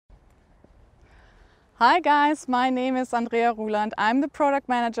Hi guys, my name is Andrea Ruland. I'm the product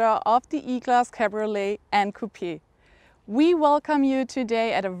manager of the E-Class Cabriolet and Coupe. We welcome you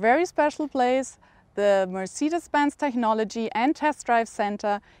today at a very special place, the Mercedes-Benz Technology and Test Drive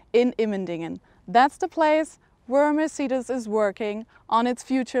Center in Immendingen. That's the place where Mercedes is working on its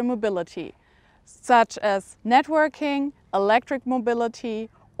future mobility, such as networking, electric mobility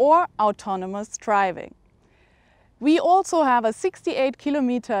or autonomous driving. We also have a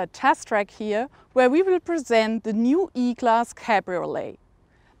 68-kilometer test track here where we will present the new E-Class Cabriolet.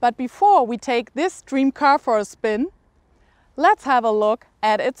 But before we take this dream car for a spin, let's have a look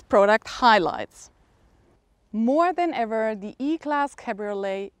at its product highlights. More than ever, the E-Class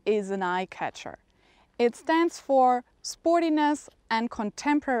Cabriolet is an eye-catcher. It stands for sportiness and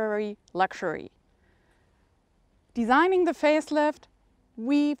contemporary luxury. Designing the facelift,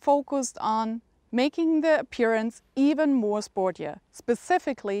 we focused on making the appearance even more sportier,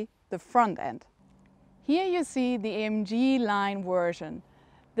 specifically the front end. Here you see the AMG line version.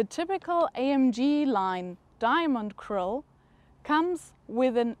 The typical AMG line diamond grille comes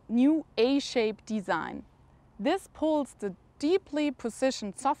with a new A-shaped design. This pulls the deeply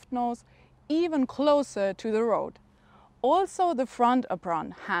positioned soft nose even closer to the road. Also, the front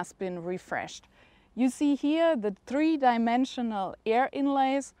apron has been refreshed. You see here the three-dimensional air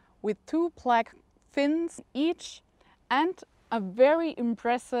inlays with two black fins each and a very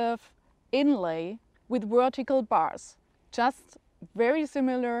impressive inlay with vertical bars, just very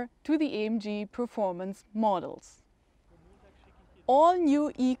similar to the AMG performance models. All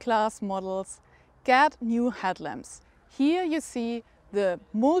new E-Class models get new headlamps. Here you see the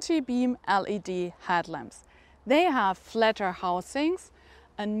multi-beam LED headlamps. They have flatter housings,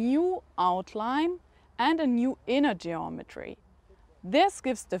 a new outline and a new inner geometry. This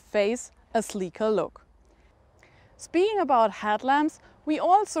gives the face a sleeker look. Speaking about headlamps, we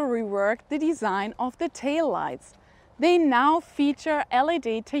also reworked the design of the taillights. They now feature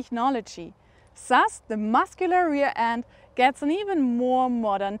LED technology. Thus, the muscular rear end gets an even more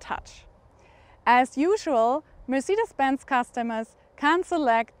modern touch. As usual, Mercedes-Benz customers can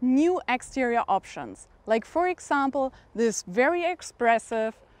select new exterior options, like for example this very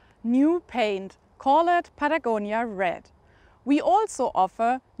expressive new paint, call it Patagonia Red. We also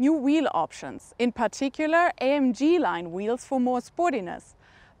offer new wheel options, in particular AMG line wheels for more sportiness,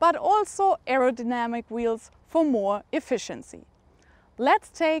 but also aerodynamic wheels for more efficiency. Let's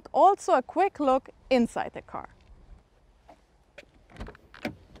take also a quick look inside the car.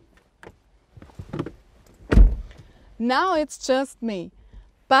 Now it's just me,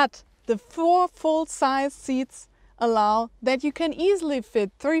 but the 4 full-size seats allow that you can easily fit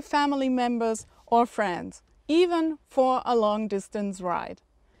 3 family members or friends, even for a long-distance ride.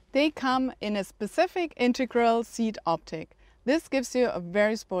 They come in a specific integral seat optic. This gives you a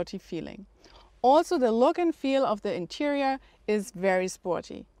very sporty feeling. Also, the look and feel of the interior is very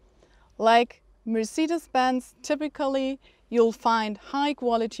sporty. Like Mercedes-Benz, typically you'll find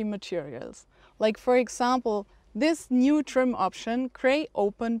high-quality materials. Like for example, this new trim option, grey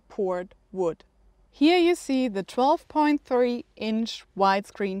open pored wood. Here you see the 12.3-inch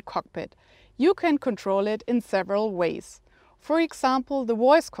widescreen cockpit. You can control it in several ways. For example, the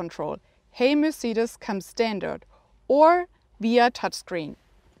voice control, "Hey Mercedes, come standard," or via touchscreen.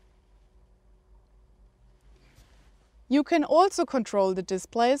 You can also control the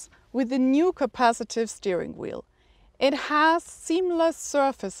displays with the new capacitive steering wheel. It has seamless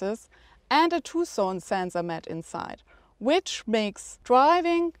surfaces and a 2-zone sensor mat inside, which makes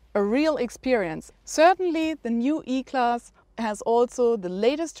driving a real experience. Certainly the new E-Class has also the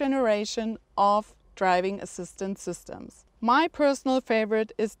latest generation of driving assistance systems. My personal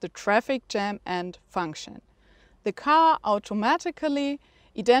favorite is the traffic jam and function. The car automatically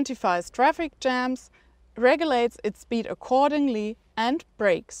identifies traffic jams, regulates its speed accordingly and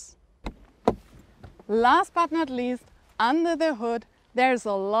brakes. Last but not least, under the hood there's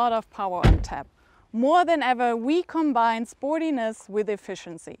a lot of power on tap. More than ever, we combine sportiness with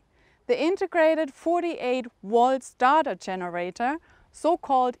efficiency. The integrated 48-volt starter generator,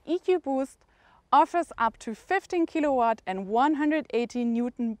 so-called EQ Boost, offers up to 15 kilowatt and 180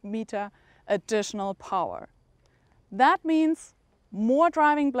 Newton-meter additional power. That means more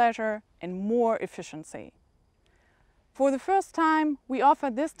driving pleasure and more efficiency. For the first time, we offer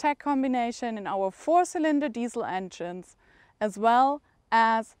this tech combination in our 4-cylinder diesel engines, as well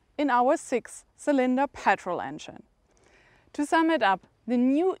as in our 6-cylinder petrol engine. To sum it up, the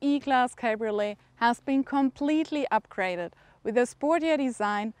new E-Class Cabriolet has been completely upgraded with a sportier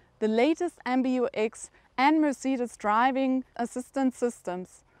design, the latest MBUX and Mercedes driving assistance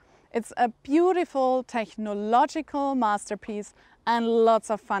systems. It's a beautiful technological masterpiece and lots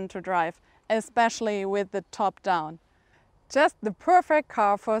of fun to drive, especially with the top down. Just the perfect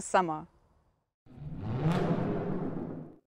car for summer.